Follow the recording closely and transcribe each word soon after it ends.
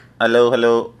Hello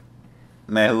hello.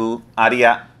 मैं हूँ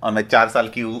आर्या और मैं 4 साल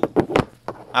की हूँ।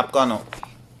 आप कौन हो?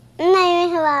 नहीं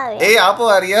हुआ ए आप हो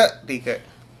आर्या, ठीक है।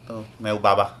 तो मैं हूँ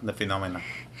बाबा द फिनोमेना।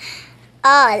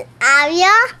 और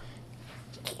आर्या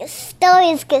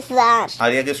स्टोरीज के साथ।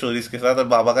 आर्या के स्टोरीज के साथ और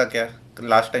बाबा का क्या?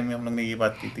 लास्ट टाइम में हम लोग ने ये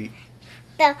बात की थी।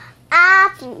 तो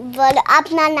आप बोलो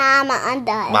अपना नाम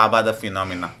अंदर बाबा द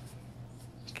फिनोमेना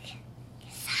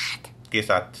के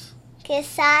साथ के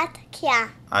साथ क्या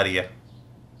आर्या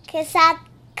के साथ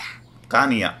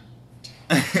कहानियाँ।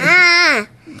 हाँ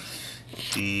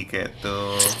ठीक है, तो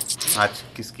आज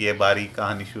किसकी है बारी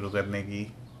कहानी शुरू करने की?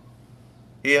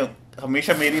 ये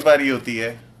हमेशा मेरी बारी होती है,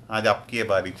 आज आपकी है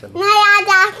बारी। चलो नहीं आज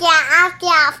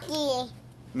आपकी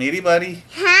मेरी बारी।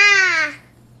 हाँ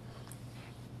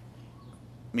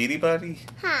मेरी बारी।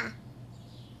 हाँ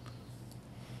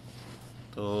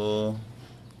तो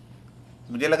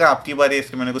मुझे लगा आपकी बारी है,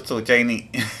 इसलिए मैंने कुछ सोचा ही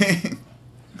नहीं।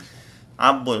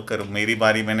 आप बोल करो, मेरी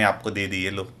बारी मैंने आपको दे दी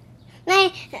है, लो। नहीं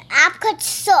आप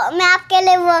कुछ मैं आपके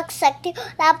लिए वर्क सकती हूँ।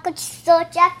 आप कुछ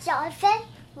सोचा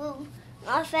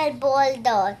और फिर बोल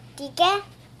दो, ठीक है?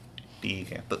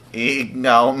 ठीक है, तो एक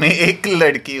गांव में एक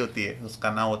लड़की होती है,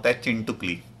 उसका नाम होता है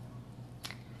चिंटुकली।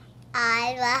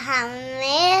 और वह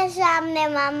हमेशा अपने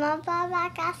मामा पापा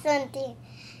का सुनती है।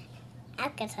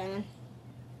 आपका सुन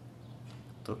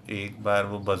तो एक बार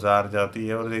वो बाजार जाती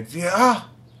है और देखती है,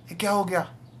 ये क्या हो गया?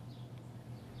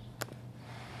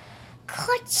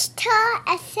 कुछ तो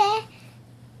ऐसे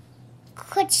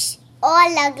कुछ और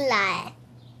लग रहा है,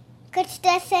 कुछ तो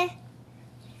ऐसे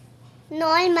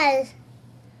नॉर्मल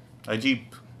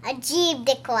अजीब। अजीब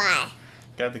दिख रहा है।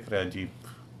 क्या दिख रहा है अजीब?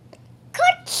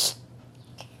 कुछ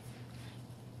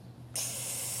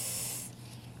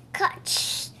कुछ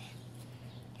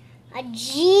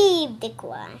अजीब दिख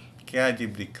रहा है। क्या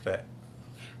अजीब दिख रहा है?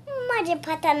 मुझे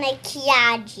पता नहीं क्या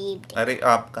अजीब दिख। अरे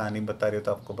आप कहानी बता रहे हो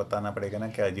तो आपको बताना पड़ेगा ना,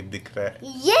 क्या अजीब दिख रहा है।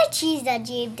 ये चीज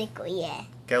अजीब दिख रही है।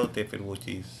 क्या होती है फिर वो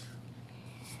चीज?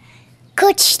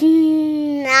 कुछ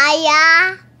नया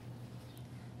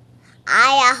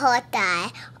आया होता है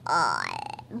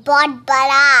और बहुत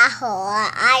बड़ा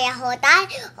आया होता है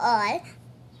और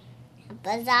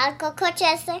बाजार को कुछ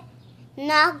ऐसे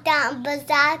नॉक डाउन,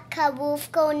 बाजार का रूफ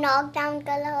को नॉक डाउन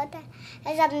कर रहा होता है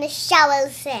ऐसे अपने शवल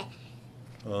से।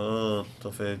 तो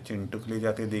फिर चिंटुकली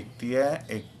जाके देखती है,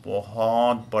 एक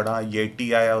बहुत बड़ा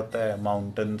येटी आया होता है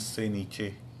माउंटेन से नीचे।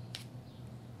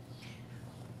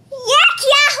 ये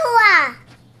क्या हुआ?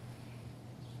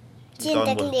 कौन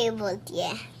चिंटकली बोलती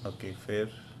है। ओके, फिर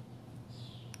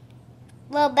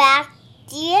वो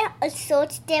बैठती है और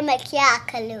सोचते मैं क्या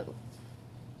करूं।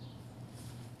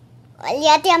 और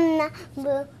ये हमने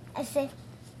वो ऐसे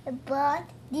बहुत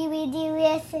धीरे धीरे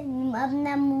ऐसे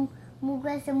अपना मुंह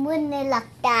ऐसे मुड़ने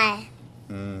लगता है।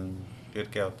 फिर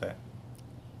क्या होता है?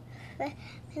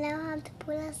 मैंने वहाँ तो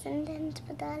पूरा सेंटेंस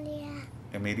बता लिया।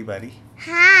 ये मेरी बारी।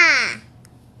 हाँ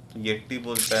तो येट्टी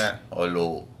बोलता है, हेलो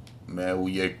मैं हूँ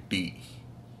येट्टी,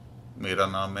 मेरा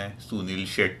नाम है सुनील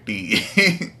शेट्टी।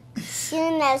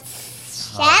 सुनील हाँ,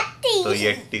 शेट्टी। तो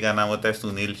येट्टी का नाम होता है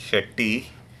सुनील शेट्टी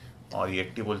और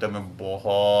येट्टी बोलता है मैं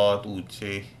बहुत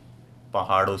ऊंचे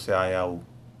पहाड़ों से आया हूँ।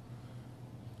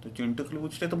 तो चिंटुकली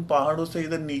पूछते तुम पहाड़ों से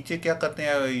इधर नीचे क्या करते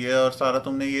हैं ये, और सारा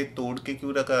तुमने ये तोड़ के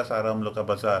क्यों रखा है सारा हम लोग का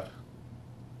बाजार?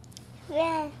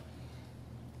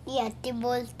 यति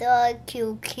बोलता है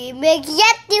क्योंकि मैं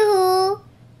यति हूँ।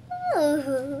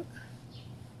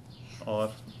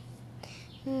 और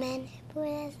मैंने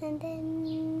पूरा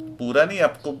सेंटेंस पूरा नहीं,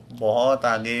 आपको बहुत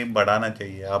आगे बढ़ाना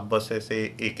चाहिए। आप बस ऐसे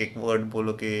एक एक वर्ड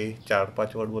बोलो के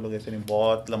 4-5 वर्ड बोलोगे, ऐसे नहीं,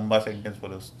 बहुत लंबा सेंटेंस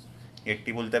बोलो।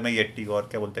 येट्टी बोलता है मैं येट्टी, और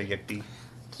क्या बोलता है येट्टी?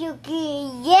 क्योंकि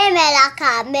ये मेरा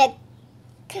काम है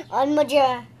और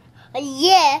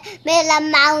ये मेरा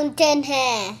माउंटेन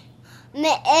है।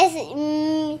 मैं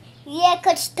ये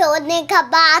कुछ तोड़ने का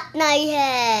बात नहीं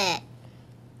है।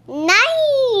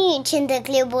 नहीं,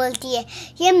 चिंटकली बोलती है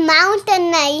ये माउंटेन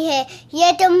नहीं है,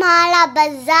 ये तुम्हारा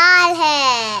बाजार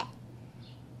है।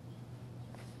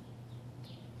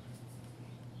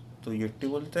 तो येट्टी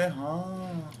बोलते हैं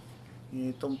हाँ,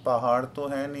 ये तुम पहाड़ तो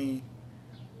है नहीं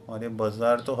और ये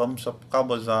बाजार तो हम सबका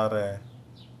बाजार है।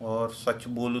 और सच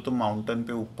बोलूँ तो माउंटेन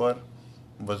पे ऊपर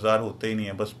बाजार होते ही नहीं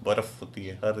है, बस बर्फ़ होती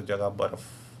है, हर जगह बर्फ़।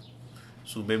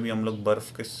 सुबह भी हम लोग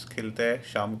बर्फ़ के खेलते हैं,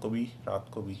 शाम को भी, रात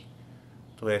को भी।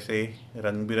 तो ऐसे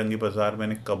रंग बिरंगी बाजार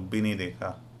मैंने कभी नहीं देखा।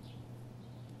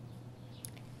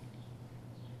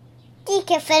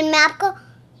 ठीक है, फिर मैं आपको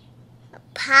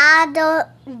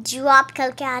पहाड़ों ड्रॉप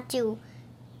करके आती हूँ।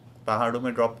 पहाड़ों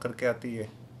में ड्रॉप करके आती है?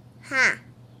 हाँ,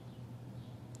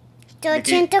 तो लेकिन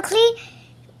चिंटकली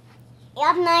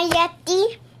अपना यति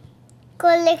को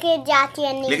लेके जाती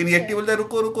है नीचे। लेकिन येट्टी बोलता है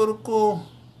रुको रुको रुको,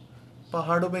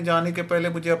 पहाड़ों में जाने के पहले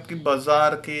मुझे आपकी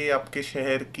बाजार के, आपके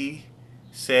शहर की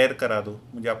सैर करा दो।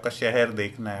 मुझे आपका शहर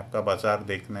देखना है, आपका बाजार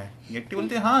देखना है। यट्टी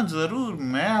बोलते हैं हाँ जरूर,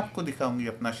 मैं आपको दिखाऊंगी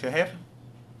अपना शहर।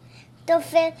 तो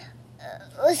फिर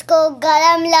उसको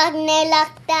गरम लगने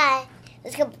लगता है,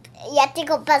 उसको यति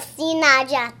को पसीना आ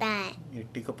जाता है।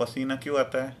 यट्टी को पसीना क्यों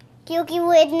आता है? क्योंकि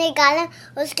वो इतने गरम,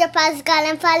 उसके पास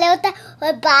गरम फाले होता है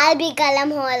और बाल भी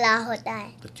गरम होला होता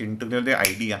है। तो चिंटू ने बोलते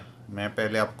आइडिया, मैं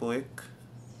पहले आपको एक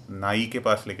नाई के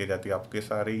पास लेके जाती हूँ, आपके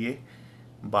सारे ये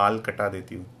बाल कटा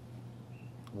देती हूँ।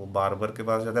 वो बार्बर के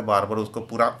पास जाता है, बार्बर उसको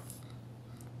पूरा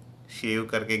शेव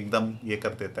करके एकदम ये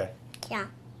कर देता है, क्या?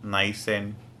 नाइस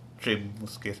एंड ट्रिम,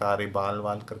 उसके सारे बाल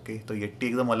वाल करके। तो यट्टी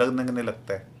एकदम अलग लगने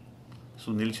लगता है,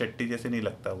 सुनील शेट्टी जैसे नहीं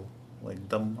लगता वो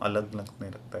एकदम अलग लगने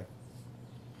लगता है।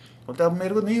 बोलता अब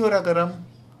मेरे को नहीं हो रहा गरम,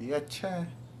 ये अच्छा है।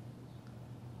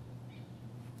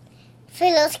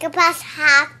 फिर उसके पास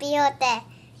हाथ भी होता है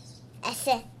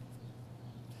ऐसे।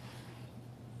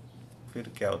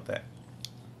 फिर क्या होता है?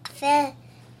 फिर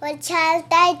वो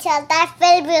चलता है,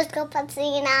 फिर भी उसको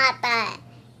पसीना आता है।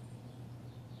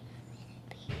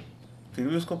 फिर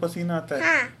भी उसको पसीना आता है?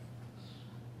 हाँ।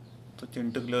 तो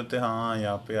चिंटू के लिए होते हैं हाँ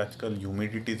यहाँ पे आजकल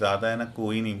ह्यूमिडिटी ज़्यादा है ना,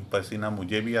 कोई नहीं, पसीना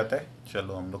मुझे भी आता है,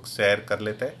 चलो हम लोग सैर कर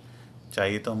लेते हैं।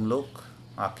 चाहिए तो हम लोग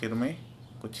आखिर में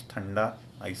कुछ ठंडा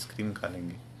आइसक्रीम खा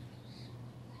लेंगे।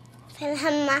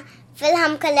 फिर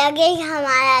हमको लगे कि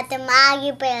हमारा दिमाग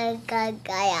ही पिघल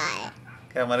गया है।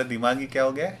 क्या हमारा दिमाग ही क्या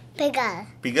हो गया है?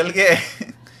 पिघल गया है।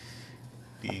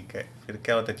 ठीक है, फिर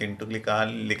क्या होता है? चिंटू के लिए कहाँ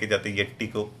लेके जाते हैं यट्टी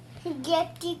को?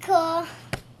 यट्टी को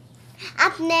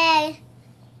अपने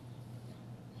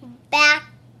बैक,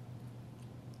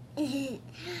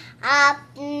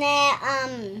 अपने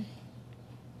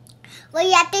वो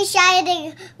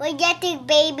यट्टी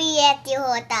बेबी यट्टी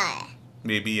होता है।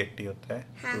 बेबी यट्टी होता है।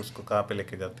 हाँ। तो उसको कहाँ पे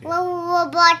लेके जाती है? वो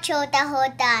बहुत छोटा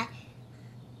होता है।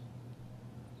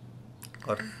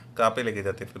 और कहाँ पे लेके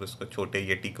जाते हैं फिर उसको, छोटे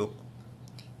यट्टी को?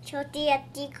 छोटी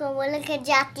यट्टी को वो लेके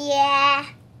जाती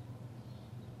है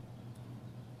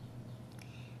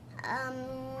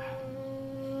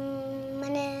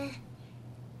मैंने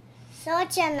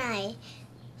सोचा नहीं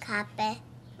कहाँ पे,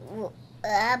 वो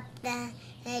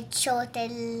अपने छोटे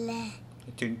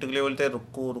चिंटू के लिए बोलते हैं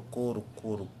रुको रुको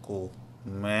रुको रुको,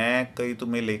 मैं कहीं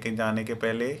तुम्हें लेके जाने के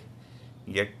पहले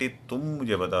यट्टी तुम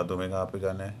मुझे बता दो मैं कहाँ पे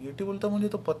जाना है। यट्टी बोलता मुझे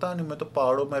तो पता नहीं, मैं तो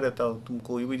पहाड़ों में रहता हूँ, तुम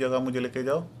कोई भी जगह मुझे लेके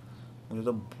जाओ मुझे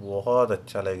तो बहुत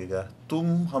अच्छा लगेगा।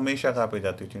 तुम हमेशा कहाँ पे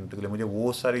जाती हो चिंटू के लिए, मुझे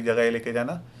वो सारी जगह लेके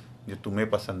जाना जो तुम्हें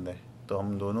पसंद है, तो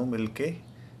हम दोनों मिलके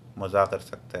मज़ा कर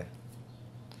सकते हैं।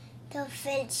 तो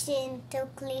फिर चिंटू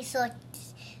के लिए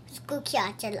उसको क्या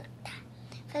अच्छा लगता है।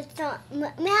 फिर तो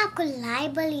मैं आपको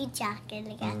लाइब्रेरी जाके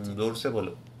लेके आती हूँ। जोर से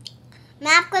बोलो।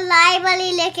 मैं आपको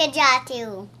लाइब्रेरी लेके जाती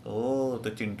हूँ। ओह, तो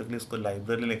चिंटू के लिए उसको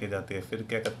लाइब्रेरी लेके जाती है, फिर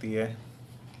क्या करती है?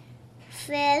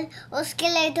 फिर उसके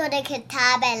लिए थोड़े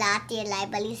किताबें लाती है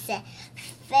लाइब्रेरी से,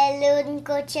 फिर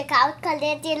उनको चेकआउट कर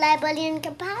देती है लाइब्रेरी उनके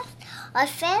पास, और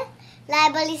फिर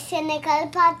लाइब्रेरी से निकल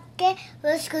पात के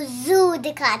उसको जू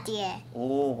दिखाती है।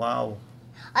 Oh wow.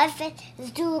 और फिर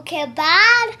जू के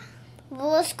बाद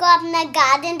वो उसको अपना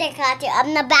गार्डन दिखाती है,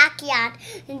 अपना बैकयार्ड।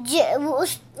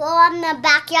 उसको अपना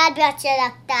बैकयार्ड भी अच्छा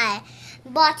लगता है,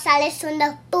 बहुत सारे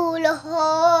सुंदर फूल हो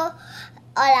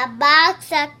और आप भाग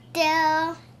सकते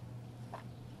हो।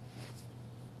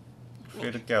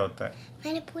 फिर क्या होता है?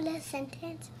 मैंने पूरा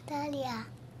सेंटेंस बता लिया।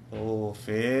 ओह,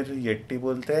 फिर यट्टी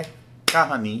बोलते हैं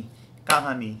कहानी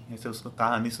कहानी, ऐसे उसको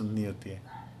कहानी सुननी होती है।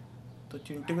 तो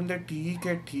चिंटू बोलते ठीक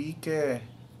है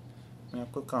मैं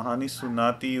आपको कहानी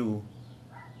सुनाती हूँ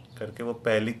करके वो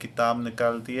पहली किताब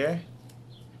निकालती है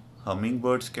हमिंग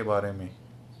बर्ड्स के बारे में।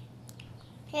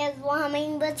 फिर वो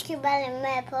हमिंग बर्ड्स के बारे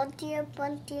में पढ़ती है और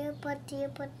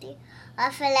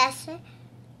फिर ऐसे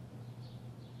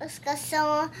उसका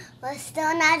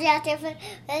सोन आ जाते है, फिर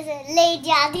ऐसे लेट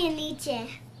जाती है नीचे।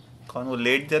 कौन वो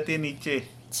लेट जाती है नीचे?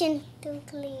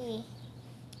 चिंटुकली।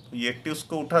 यट्टी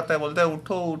उसको उठाता है, बोलता है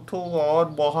उठो उठो और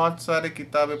बहुत सारे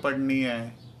किताबें पढ़नी है।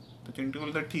 तो चिंटू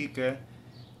बोलता है ठीक है।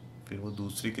 फिर वो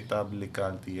दूसरी किताब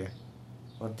निकालती है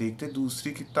और देखते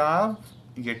दूसरी किताब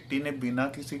यट्टी ने बिना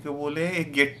किसी को बोले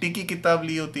एक यट्टी की किताब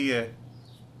ली होती है।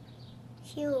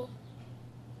 क्यों?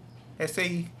 ऐसे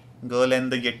ही, गर्ल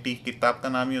एंड द यट्टी, किताब का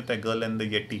नाम ही होता है गर्ल एंड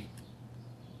द यट्टी।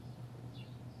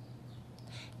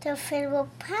 तो फिर वो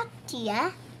पढ़ती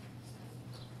है,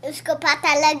 उसको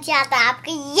पता लग जाता है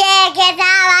आपको ये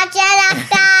किताब अच्छा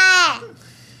लगता है।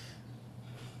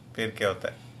 फिर क्या होता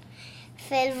है?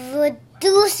 फिर वो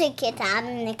दूसरी किताब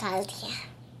निकालती है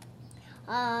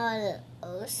और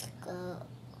उसको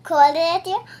खोल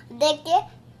देती है, देखती है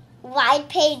व्हाइट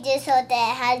पेजेस होते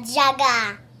हैं हर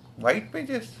जगह। White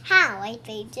pages? हाँ, वाइट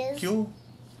पेजेस। क्यों?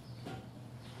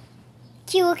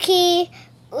 क्योंकि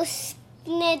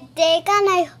उसने देखा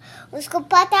नहीं, उसको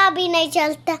पता भी नहीं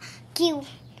चलता कि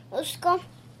उसको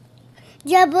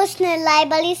जब उसने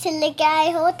लाइब्रेरी से लेके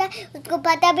आए होता, उसको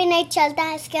पता भी नहीं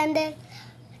चलता इसके अंदर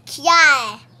क्या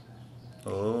है।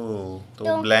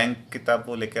 तो ब्लैंक किताब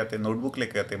वो लेके आते, नोटबुक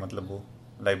लेके आते, मतलब वो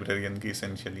लाइब्रेरियन की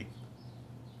एसेंशियली।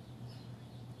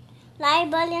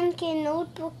 लाइब्रेरियन की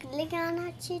नोटबुक लेके आना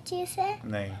अच्छी चीज है।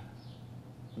 नहीं,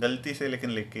 गलती से लेकिन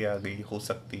लेके आ गई हो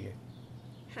सकती है।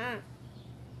 हाँ,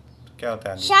 तो क्या होता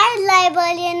है आगे? शायद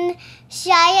लाइब्रेरियन,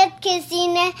 शायद किसी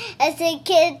ने ऐसे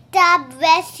किताब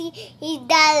वैसी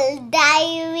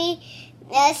डायरी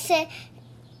ऐसे,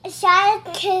 शायद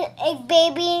एक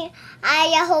बेबी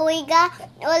आया होगा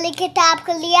और किताब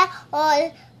को लिया और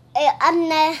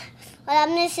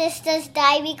अपने सिस्टर्स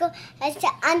डायरी को ऐसे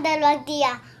अंदर रख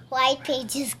दिया वाइट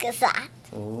पेजेस के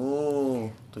साथ। ओह,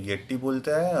 तो येट्टी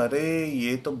बोलता है अरे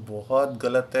ये तो बहुत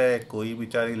गलत है। कोई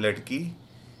बेचारी लड़की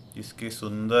जिसकी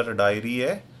सुंदर डायरी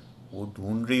है वो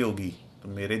ढूंढ रही होगी। तो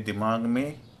मेरे दिमाग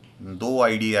में दो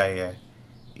आइडिया आए हैं।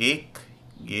 एक,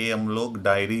 ये हम लोग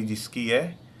डायरी जिसकी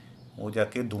है वो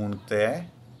जाके ढूंढते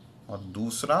हैं, और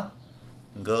दूसरा,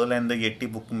 girl and the Yeti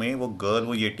book में वो गर्ल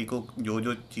वो येटी को जो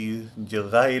जो चीज़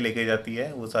जगह ये लेके जाती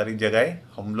है वो सारी जगह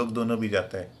हम लोग दोनों भी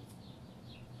जाते हैं।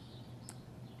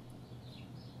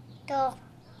 तो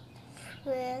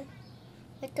फिर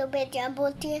तो बेटियां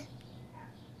बोलती है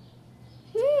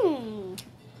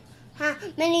हाँ,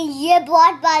 मैंने ये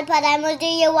बहुत बार पढ़ा है, मुझे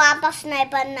ये वापस नहीं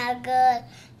पढ़ना। Girl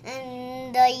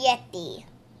and the Yeti.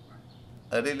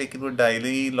 अरे लेकिन वो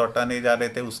डायरी लौटाने जा रहे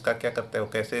थे, उसका क्या करते हैं?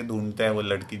 वो कैसे ढूंढते हैं वो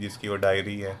लड़की जिसकी वो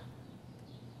डायरी है?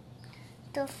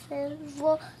 तो फिर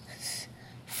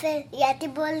येटी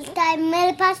बोलता है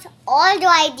मेरे पास और दो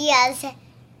आइडियाज है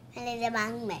मेरे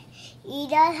दिमाग में।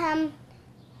 इधर हम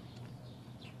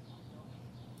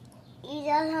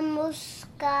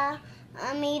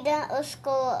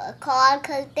उसको कॉल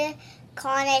करते,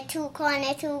 कौन है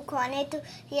तू,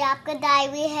 ये आपका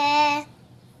डायरी है।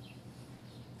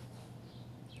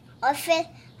 और फिर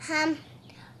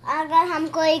अगर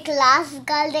हमको एक क्लास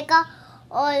गर्ल देखा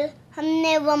और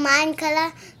हमने वो माइंड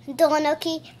करा दोनों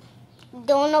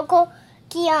को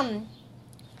कि हम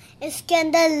इसके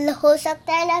अंदर हो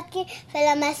सकता है लड़की, फिर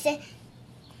हम ऐसे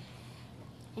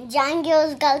जाएंगे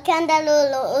उस गर्ल के अंदर,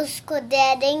 उसको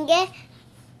दे देंगे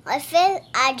और फिर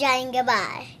आ जाएंगे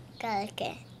बाहर करके।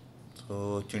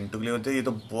 तो चिंटू के लिए होते ये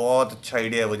तो बहुत अच्छा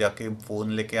आइडिया है। वो जाके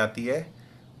फ़ोन लेके आती है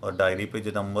और डायरी पे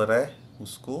जो नंबर है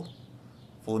उसको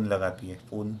फ़ोन लगाती है,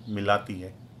 फ़ोन मिलाती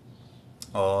है,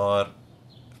 और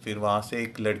फिर वहाँ से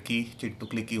एक लड़की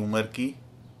चिंटुकली की उम्र की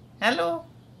हेलो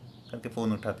करके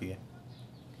फ़ोन उठाती है।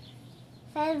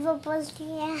 फिर वो बोलती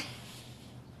है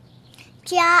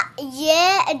क्या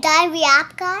ये डायरी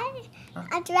आपका है?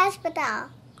 एड्रेस बताओ।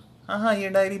 हाँ, ये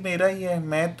डायरी मेरा ही है।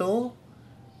 मैं तो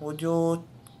वो जो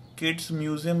किड्स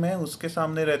म्यूजियम है उसके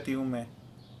सामने रहती हूँ मैं।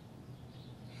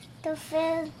 तो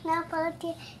फिर मैं बोलती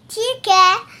है ठीक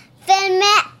है, फिर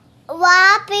मैं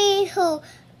वहाँ पे हूँ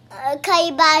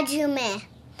कई बाजू में,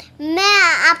 मैं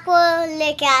आपको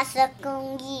लेके आ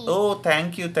सकूंगी। ओह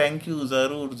थैंक यू,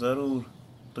 ज़रूर।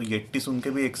 तो येट्टी सुन के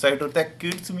भी एक्साइट होता है,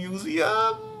 किड्स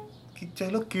म्यूजियम, कि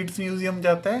चलो किड्स म्यूजियम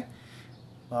जाता है,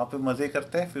 वहाँ पे मज़े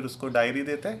करता है, फिर उसको डायरी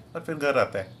देता है और फिर घर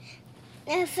आता है।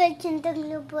 फिर चिंतक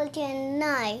लोग बोलते हैं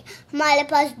नहीं, हमारे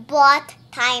पास बहुत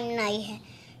टाइम नहीं है,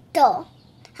 तो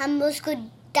हम उसको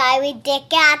डायरी देख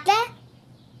के आते हैं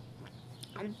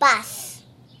बस।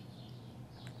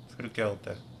 फिर क्या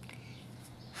होता है?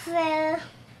 फिर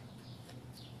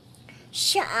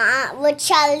वो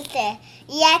चलते,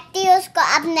 येटी उसको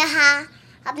अपने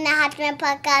हाथ में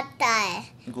पकड़ता है,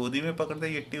 गोदी में पकड़ता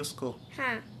है येट्टी उसको?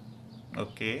 हाँ,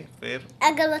 ओके, फिर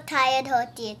अगर वो टायर्ड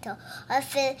होती है तो। और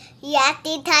फिर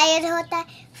येटी टायर्ड होता है,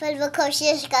 फिर वो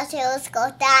कोशिश करते है उसको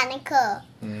उठाने को,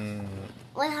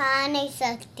 उठा नहीं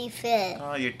सकती फिर।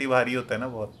 हाँ, येट्टी भारी होता है ना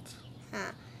बहुत।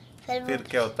 हाँ, फिर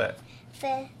क्या होता है?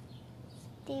 फिर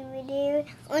धीरे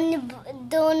उन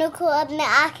दोनों को अपने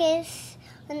आंखें से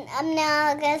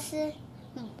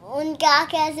उनकी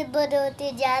आंखें ऐसे बंद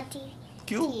होती जाती।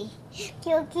 क्यों?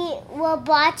 क्योंकि वो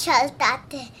बहुत चलता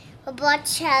थे, वो बहुत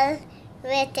चल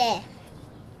रहे थे।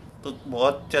 तो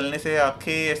बहुत चलने से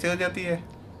आंखें ऐसे हो जाती है?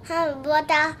 हाँ,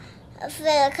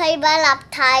 फिर कई बार आप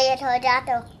टायर्ड हो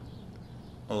जाते हो।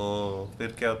 ओह,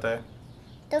 फिर क्या होता है?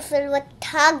 तो फिर वो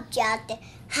थक जाते।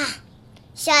 हाँ,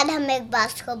 शायद हम एक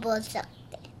बात को बोल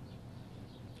सकते।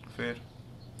 फिर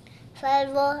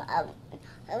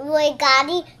वो एक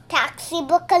गाड़ी टैक्सी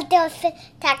बुक करते और फिर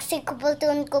टैक्सी को बोलते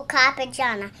उनको कहाँ पे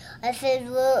जाना, और फिर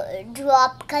वो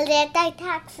ड्रॉप कर देता है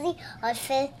टैक्सी, और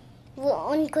फिर वो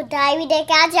उनको डायरी दे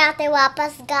के आ जाते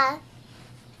वापस घर।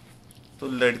 तो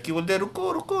लड़की बोलते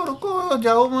रुको रुको रुको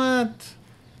जाओ मत,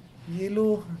 ये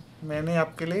लो मैंने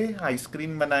आपके लिए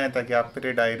आइसक्रीम बनाया था कि आप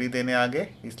मेरे डायरी देने आ गए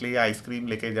इसलिए आइसक्रीम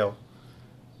लेके जाओ।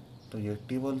 तो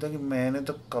यट्टी बोलता है कि मैंने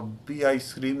तो कभी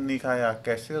आइसक्रीम नहीं खाया,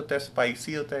 कैसे होता है,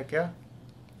 स्पाइसी होता है क्या?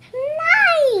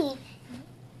 नहीं,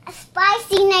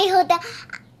 स्पाइसी नहीं होता।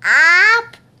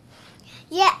 आप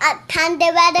ये ठंडे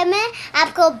वेदर में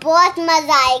आपको बहुत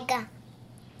मजा आएगा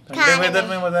ठंडे खाने वेदर में।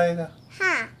 में मजा आएगा?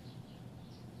 हाँ,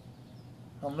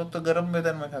 हम लोग तो गर्म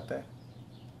वेदर में खाते हैं,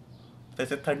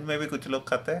 वैसे ठंड में भी कुछ लोग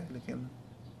खाते हैं लेकिन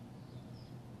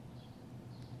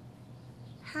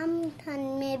हम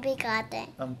ठंड में भी खाते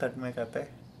हैं। हम ठंड में खाते हैं।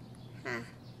 हाँ।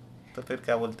 तो फिर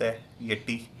क्या बोलते हैं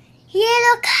यट्टी? ये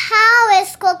लो खाओ,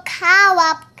 इसको खाओ,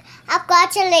 आपको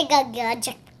अच्छा लगेगा।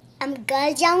 जब हम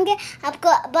घर जाओगे आपको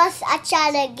बस अच्छा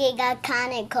लगेगा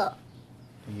खाने को।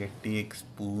 तो यट्टी एक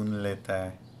स्पून लेता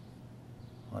है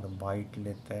और बाइट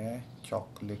लेता है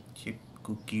chocolate chip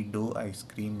cookie dough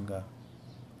ice cream का,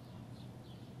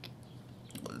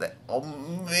 बोलता है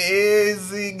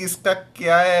अमेजिंग, इसका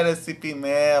क्या है रेसिपी,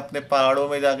 मैं अपने पहाड़ों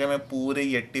में जाके मैं पूरे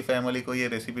यट्टी फैमिली को ये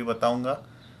रेसिपी बताऊंगा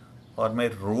और मैं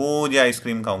रोज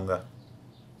आइसक्रीम खाऊंगा।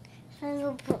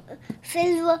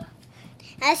 फिर वो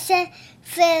ऐसे,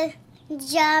 फिर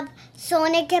जब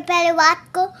सोने के पहले रात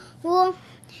को वो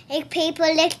एक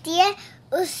पेपर लिखती है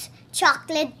उस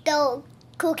चॉकलेट दो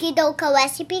कुकी डो का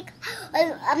रेसिपी और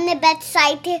अपने बेड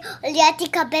साइड और यट्टी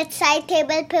का बेड साइड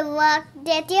टेबल पे रख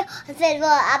देती है और फिर वो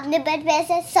अपने बेड पे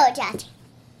ऐसे सो जाती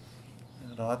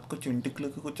है। रात को चिंटिकले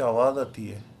की कुछ आवाज आती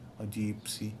है अजीब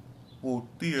सी, वो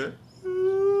उठती है,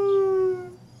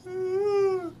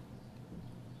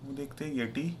 वो देखते हैं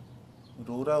यटी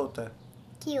रो रहा होता है।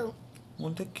 क्यों?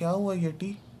 बोलते क्या हुआ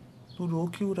यटी, तू रो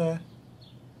क्यों रहा है?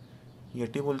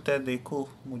 यटी बोलता है देखो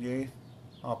मुझे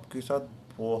आपके साथ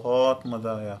बहुत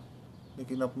मज़ा आया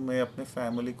लेकिन अब मैं अपने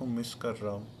फैमिली को मिस कर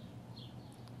रहा हूँ।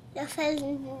 तो फिर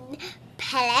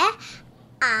पहले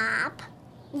आप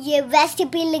ये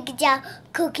रेसिपी लिख जाओ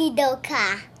कुकी डो का।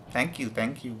 Thank you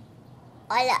thank you.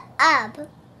 और अब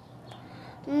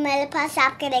मेरे पास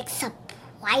आपके लिए एक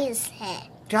सरप्राइज है।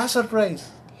 क्या सरप्राइज?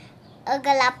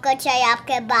 अगर आपको चाहिए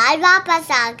आपके बाल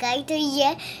वापस आ गए तो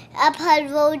ये आप हर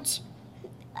रोज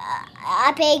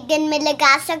आप एक दिन में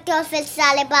लगा सकते हो और फिर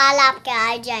सारे बाल आपके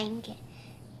आ जाएंगे।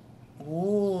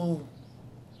 ओह,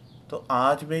 तो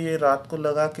आज मैं ये रात को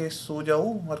लगा के सो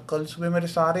जाऊं और कल सुबह मेरे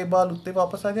सारे बाल उतने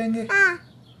वापस आ जाएंगे? हाँ,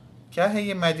 क्या है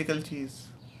ये मैजिकल चीज?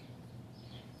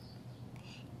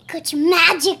 कुछ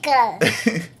मैजिकल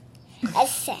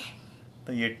ऐसे।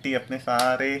 तो यट्टी अपने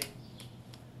सारे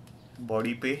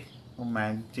बॉडी पे वो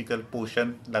मैजिकल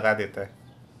पोशन लगा देता है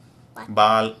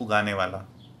बाल उगाने वाला,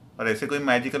 और ऐसे कोई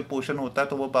मैजिकल पोशन होता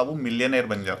तो वो बाबू मिलियनेयर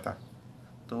बन जाता।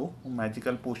 तो वो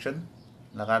मैजिकल पोशन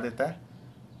लगा देता है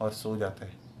और सो जाता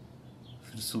है।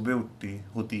 फिर सुबह उठती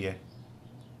होती है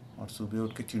और सुबह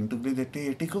उठ के चिंटुकली देखती है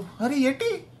यटी को, अरे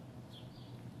यटी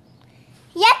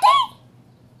यट्टी,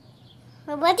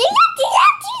 वो बोलती यट्टी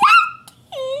यट्टी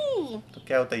यट्टी। तो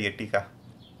क्या होता है यटी का?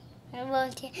 वो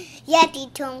बोलती यट्टी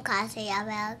तुम कहाँ से आ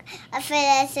गए? और फिर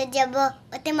ऐसे जब वो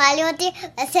उतनी माली होती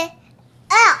है ऐसे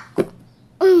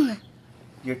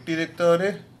यट्टी देखता है अरे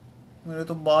मेरे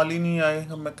तो बाल ही नहीं आए,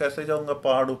 अब मैं कैसे जाऊंगा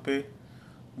पहाड़ों पे,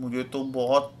 मुझे तो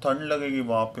बहुत ठंड लगेगी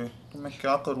वहां पे, तो मैं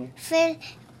क्या करूं?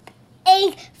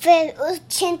 फिर उस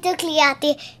चिंटुकली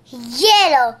आती, ये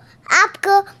लो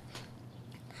आपको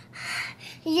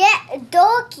ये 2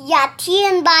 या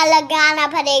 3 बार लगाना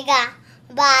पड़ेगा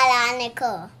बाल आने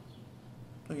को।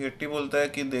 तो यट्टी बोलता है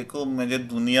कि देखो मुझे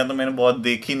दुनिया तो मैंने बहुत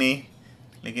देखी नहीं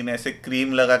लेकिन ऐसे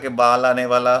क्रीम लगा के बाल आने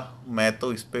वाला मैं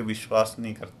तो इस पे विश्वास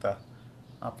नहीं करता,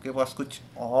 आपके पास कुछ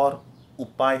और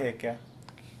उपाय है क्या?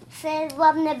 फिर वो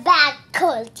अपने बैग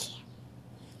खोलती है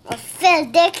और फिर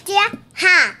देखती है,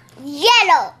 हाँ ये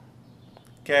लो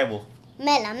क्या है वो?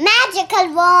 मेरा मैजिकल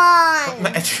वॉन्ड।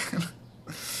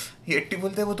 यट्टी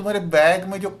बोलते हैं वो तुम्हारे बैग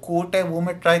में जो कोट है वो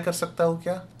मैं ट्राई कर सकता हूँ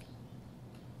क्या?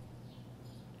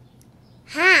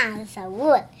 हाँ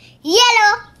जरूर, ये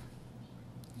लो।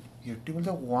 यट्टी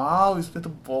बोलता है वाह इसमें तो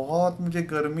बहुत मुझे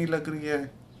गर्मी लग रही है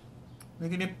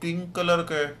लेकिन ये पिंक कलर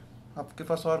का है, आपके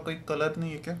पास और कोई कलर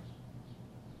नहीं है क्या?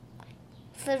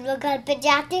 फिर वो घर पे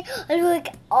जाते और वो एक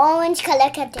ऑरेंज कलर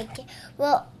का देखते,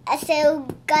 वो ऐसे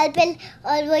घर पे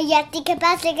और वो यट्टी के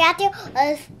पास लेके आते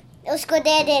और उसको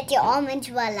दे देते ऑरेंज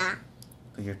वाला।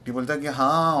 तो यट्टी बोलता है कि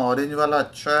हाँ ऑरेंज वाला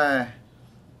अच्छा है,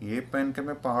 ये पहन के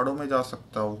मैं पहाड़ों में जा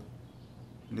सकता हूँ,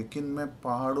 लेकिन मैं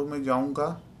पहाड़ों में जाऊंगा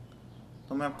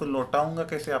तो मैं आपको लौटाऊंगा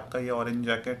कैसे आपका ये ऑरेंज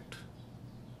जैकेट?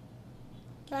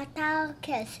 बताओ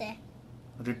कैसे?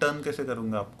 रिटर्न कैसे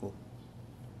करूंगा आपको?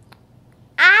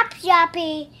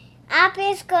 आप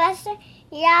इसको ऐसे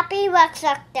यहाँ पे ही रख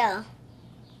सकते हो।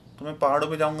 तो मैं पहाड़ों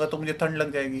पे जाऊंगा तो मुझे ठंड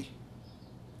लग जाएगी।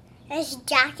 इस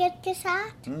जैकेट के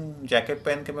साथ। जैकेट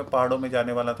पहन के मैं पहाड़ों में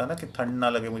जाने वाला था ना, कि ठंड ना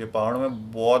लगे मुझे। पहाड़ों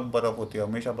में बहुत बर्फ होती है,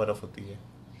 हमेशा बर्फ होती है।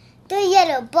 तो ये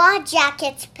लो, बहुत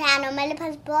जैकेट्स पहनो, मेरे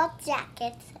पास बहुत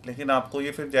जैकेट्स है। लेकिन आपको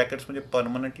ये फिर जैकेट्स मुझे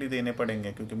परमानेंटली देने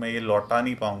पड़ेंगे, क्योंकि मैं ये लौटा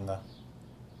नहीं पाऊंगा।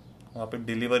 वहाँ पे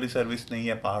डिलीवरी सर्विस नहीं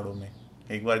है पहाड़ों में।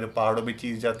 एक बार जब पहाड़ों में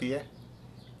चीज़ जाती है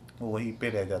वो वहीं पे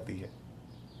रह जाती है।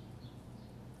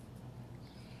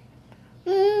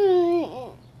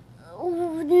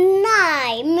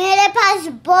 नहीं, मेरे पास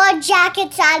बहुत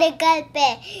जैकेट सारे घर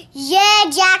पे। ये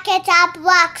जैकेट आप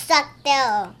रख सकते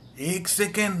हो। एक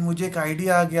सेकेंड, मुझे एक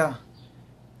आइडिया आ गया।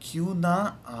 क्यों ना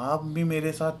आप भी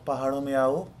मेरे साथ पहाड़ों में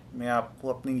आओ, मैं आपको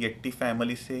अपनी येट्टी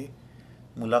फैमिली से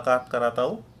मुलाकात कराता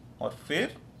हूँ, और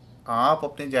फिर आप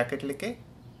अपने जैकेट लेके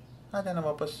आ जाना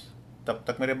वापस। तब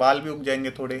तक मेरे बाल भी उग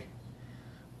जाएंगे थोड़े,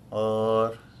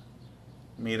 और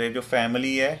मेरे जो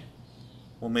फैमिली है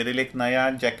वो मेरे लिए एक नया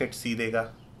जैकेट सी देगा।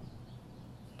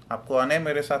 आपको आना है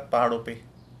मेरे साथ पहाड़ों पे?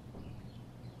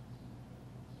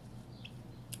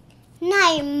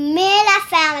 नहीं, मेरा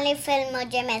फैमिली फिर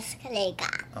मुझे मिस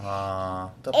करेगा।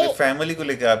 हाँ, तो अपनी फैमिली को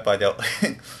लेके आप आ जाओ।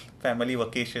 Family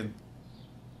vacation.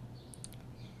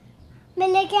 मैं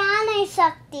लेके आ नहीं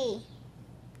सकती,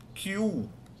 क्यों?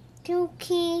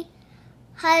 क्योंकि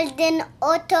हर दिन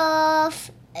उठो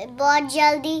बहुत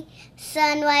जल्दी,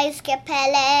 सनराइज के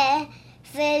पहले,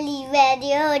 फिर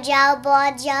रेडी हो जाओ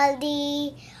बहुत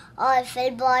जल्दी, और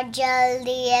फिर बहुत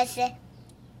जल्दी ऐसे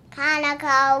खाना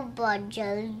खाओ, बहुत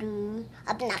जल्दी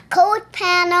अपना कोट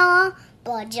पहनो,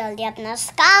 बहुत जल्दी अपना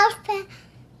स्कार्फ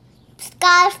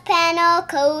पहनो,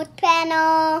 कोट पहनो,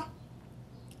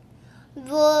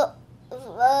 वो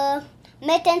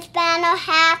मिटन्स पहनो,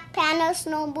 हैट पहनो,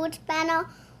 स्नो बूट्स पहनो,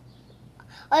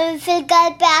 और फिर घर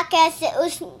पे आके ऐसे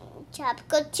उस छाप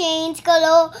को चेंज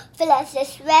करो, फिर ऐसे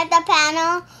स्वेटर पहनो,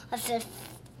 और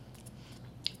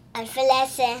फिर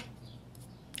ऐसे,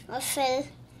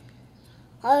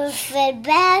 और फिर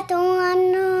बैठो।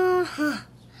 हाँ,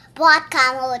 बहुत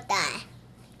काम होता है।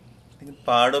 लेकिन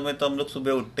पहाड़ों में तो हम लोग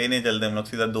सुबह उठते ही नहीं जल्दी। हम लोग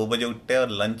सीधा 2 बजे उठते हैं और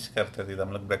लंच करते हैं सीधा।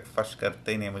 हम लोग ब्रेकफास्ट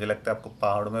करते ही नहीं। मुझे लगता है आपको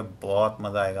पहाड़ों में बहुत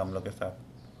मजा आएगा हम लोग के साथ।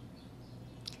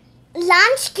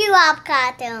 लंच क्यों आप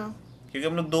खाते हो? क्योंकि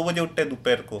हम लोग 2 बजे उठते हैं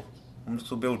दोपहर को। हम लोग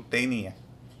सुबह उठते ही नहीं है।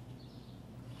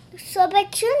 सुबह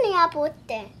क्यों नहीं आप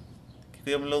उठते?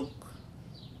 क्योंकि हम लोग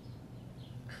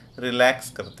रिलैक्स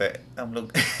करते हैं। हम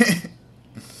लोग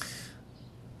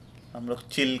हम लोग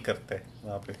चिल करते हैं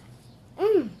वहाँ पे।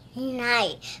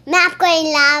 नहीं, मैं आपको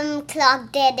अलार्म क्लॉक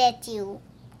दे देती हूँ।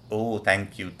 Oh,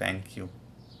 thank you thank you.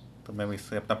 तो मैं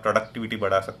इससे अपना प्रोडक्टिविटी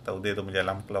बढ़ा सकता हूँ। दे दो मुझे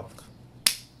अलार्म क्लॉक।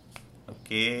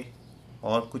 ओके,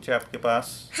 और कुछ है आपके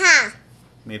पास? हाँ,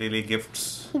 मेरे लिए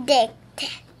गिफ्ट्स? देखते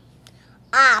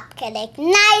आपके लिए एक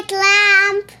नाइट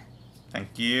लैम्प।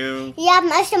 Thank you. ये आप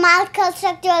इस्तेमाल कर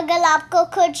सकते हो अगर आपको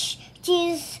कुछ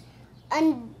चीज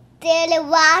अंधेरे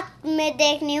रात में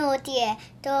देखनी होती है,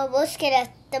 तो उसके लिए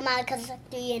इस्तेमाल कर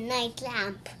सकते हो ये नाइट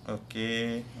लैम्प।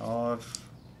 ओके, और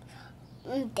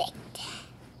देखते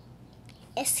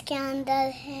हैं इसके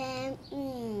अंदर है।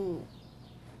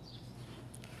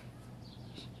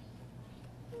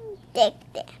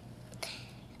 देखते हैं।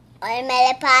 और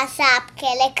मेरे पास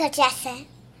आपके लिए कुछ ऐसे है।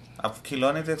 आप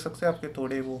खिलौने देख सकते हैं, आपके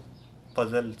थोड़े वो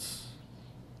पजल्स।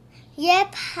 ये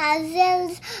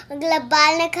पजल्स अगले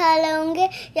बाल निकाल होंगे,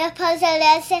 या पजल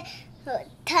ऐसे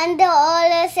ठंड और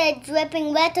ऐसे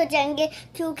ड्रिपिंग वेट हो जाएंगे,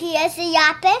 क्योंकि ऐसे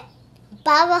यहाँ पे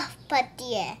बर्फ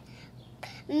पड़ती है।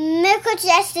 मैं कुछ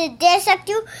ऐसे दे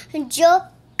सकती हूँ जो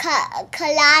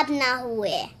खराब ना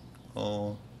हुए।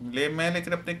 ओ, मैं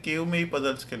लेकिन अपने केव में ही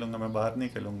पजल्स खेलूंगा, मैं बाहर नहीं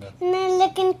खेलूंगा। नहीं,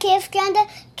 लेकिन केव के अंदर,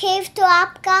 केव तो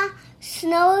आपका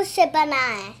स्नो से बना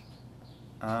है।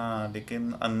 हाँ,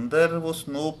 लेकिन अंदर वो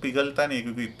स्नो पिघलता नहीं,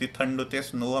 क्योंकि इतनी ठंड होती है।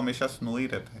 स्नो हमेशा स्नो ही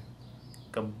रहता है,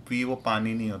 कभी वो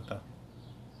पानी नहीं होता।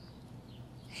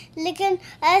 लेकिन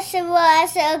ऐसे वो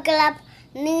ऐसे अगर आप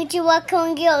नीचे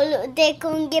रखोगे और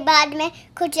देखोगे बाद में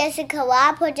कुछ ऐसे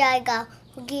खराब हो जाएगा,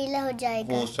 गीला हो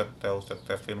जाएगा। हो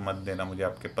सकता है। फिर मत देना मुझे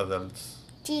आपके पजल्स।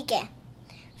 ठीक है,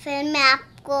 फिर मैं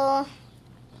आपको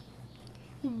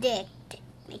देखते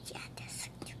मैं क्या दे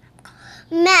सकती हूँ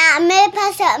आपको। मेरे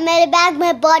पास मेरे बैग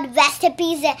में बहुत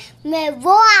रेसिपीज है, मैं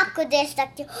वो आपको दे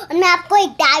सकती हूँ। और मैं आपको एक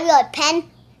डायरी और पेन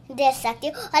दे सकती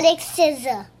हूँ, और एक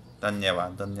सीजर।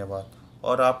 धन्यवाद धन्यवाद।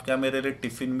 और आप क्या मेरे लिए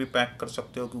टिफ़िन भी पैक कर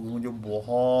सकते हो? क्योंकि मुझे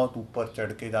बहुत ऊपर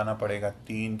चढ़ के जाना पड़ेगा,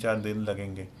 3-4 दिन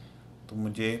लगेंगे। तो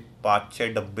मुझे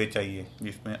 5-6 डब्बे चाहिए,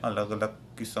 जिसमें अलग अलग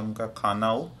किस्म का खाना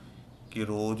हो, कि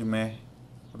रोज़ मैं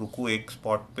रुकूँ एक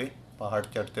स्पॉट पे पहाड़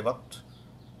चढ़ते वक्त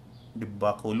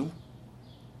डिब्बा खोलूं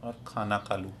और खाना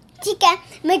खा लूं। ठीक है,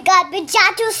 मैं घर पे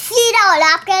जाती हूँ सीधा और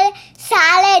आपके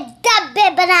सारे डब्बे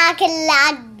बना के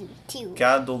लाती हूँ।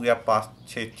 क्या दोगे आप?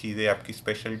 5-6 चीजें। आपकी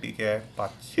स्पेशलिटी क्या है?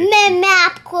 5-6 मैं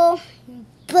आपको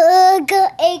बर्गर,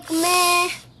 एक में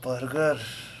बर्गर,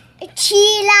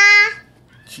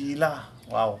 चीला,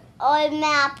 वाओ। और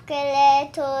मैं आपके लिए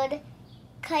थोड़े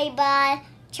कई बार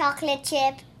चॉकलेट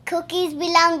चिप कुकीज भी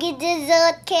लाऊंगी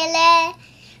डिजर्ट के लिए।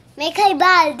 मैं कई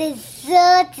बार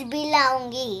डिजर्ट भी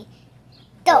लाऊंगी।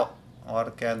 तो और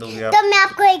क्या दोगे आप? तो मैं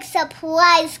आपको एक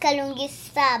सरप्राइज करूंगी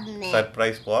सब में।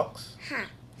 Surprise box? हाँ,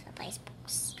 सरप्राइज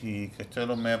बॉक्स। ठीक है,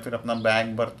 चलो मैं फिर अपना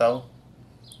बैग भरता हूँ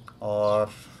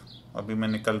और अभी मैं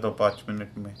निकलता हूँ 5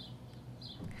 मिनट में।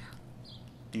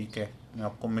 ठीक है, मैं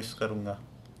आपको मिस करूँगा।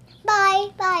 Bye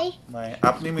bye. बाय।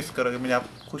 आप नहीं मिस करोगे मुझे? आप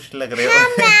खुश लग रहे हाँ, हो।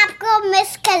 मैं आपको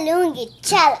मिस कर लूंगी।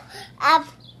 चलो अब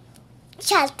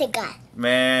चलते गए।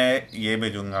 मैं ये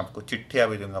भेजूंगा आपको, चिट्ठियाँ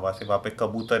भेजूंगा वहाँ पे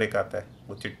कबूतर एक आता है,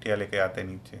 वो चिट्ठियाँ लेके आते हैं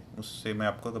नीचे, उससे मैं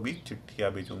आपको कभी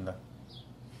चिट्ठियाँ भेजूंगा।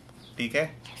 ठीक है?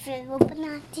 फिर वो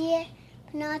बनाती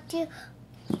हूँ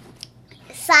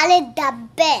सारे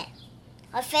डब्बे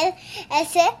और फिर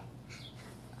ऐसे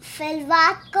फिर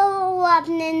रात को वो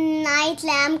अपने नाइट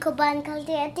लैम्प को बंद कर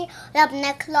देती और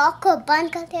अपने क्लॉक को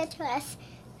बंद कर देती और ऐसे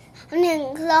अपने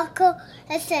क्लॉक को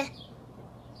ऐसे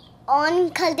ऑन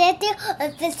कर देती और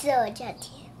फिर से हो जाती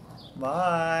है।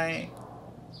 Bye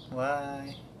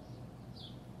bye.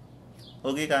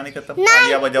 होगी कहानी खत्म?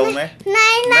 तालियां बजाऊं मैं?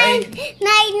 नहीं।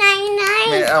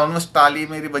 मैं ऑलमोस्ट ताली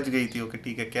मेरी बज गई थी। ओके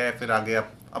ठीक है, क्या है फिर आगे?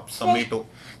 अब समेटो।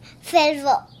 फिर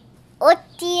वो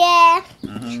उठती है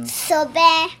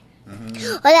सुबह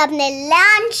और अपने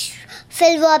लंच,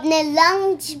 फिर वो अपने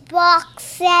लंच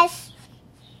बॉक्सेस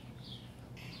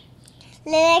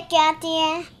लेके आती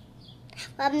है।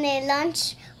 वो अपने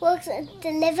लंच वो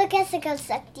डिलीवर कैसे कर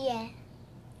सकती है?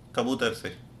 कबूतर से।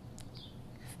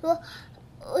 वो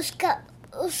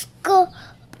उसको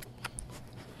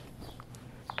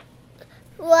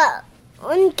वो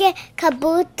उनके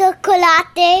कबूतर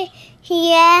खुलाते ही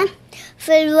है,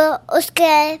 फिर वो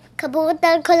उसके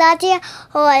कबूतर खुलाती है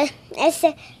और ऐसे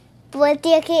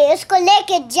बोलती है कि इसको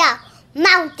लेके जा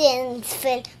माउंटेन्स।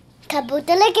 फिर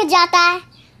कबूतर लेके जाता है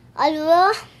और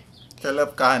वो चलो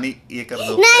अब कहानी ये कर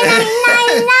दो। नहीं।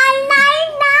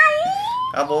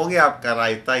 अब हो गया आपका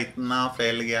रायता इतना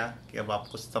फैल गया कि अब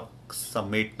आपको सब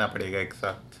समेटना पड़ेगा एक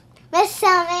साथ। मैं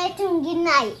समेटूंगी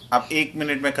नहीं। अब 1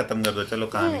 मिनट में खत्म कर दो। चलो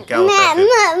कहानी क्या होता है फिर?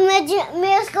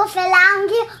 मैं उसको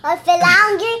फैलाऊंगी और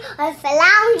फैलाऊंगी और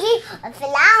फैलाऊंगी और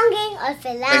फैलाऊंगी और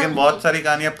फैलाऊंगी। लेकिन बहुत सारी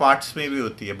कहानियां पार्ट्स में भी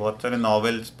होती है, बहुत सारे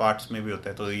नॉवेल्स पार्ट्स में भी होता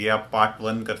है, तो ये आप पार्ट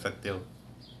 1 कर सकते हो।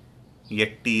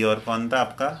 यट्टी और कौन था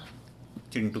आपका?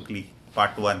 चिंटुकली,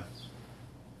 पार्ट 1।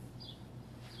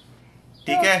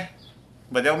 ठीक है,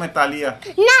 बजाओ मैं तालियां।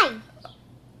 नहीं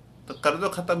तो कर दो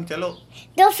खत्म। चलो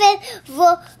तो फिर वो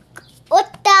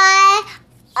उठता है,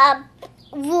 अब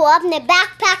वो अपने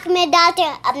बैकपैक में डालते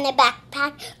हैं, अपने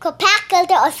बैकपैक को पैक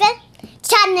करते हैं और फिर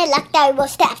चढ़ने लगता है वो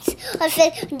स्टेप्स। और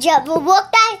फिर जब वो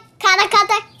उठता है, खाना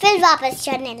खाता है, फिर वापस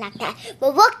चढ़ने लगता है। वो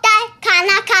उठता है,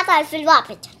 खाना खाता है, फिर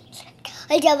वापस चढ़ने लगता है।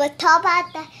 और जब वो थक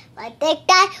आता है, वो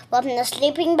देखता है, वो अपना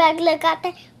स्लीपिंग बैग लगाता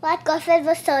है, रात को फिर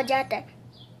वो सो जाता है।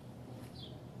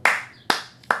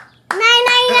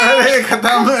 नहीं अरे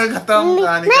खत्म कहानी खत्म।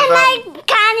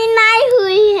 कहानी नहीं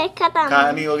हुई है खत्म।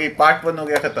 कहानी होगी, पार्ट 1 हो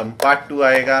गया खत्म, पार्ट 2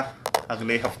 आएगा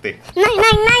अगले हफ्ते। नहीं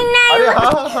अरे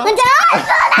हाँ।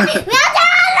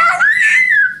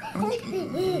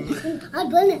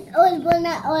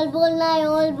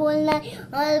 और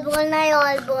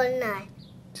बोलना है।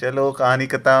 चलो कहानी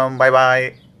खत्म, बाय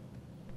बाय।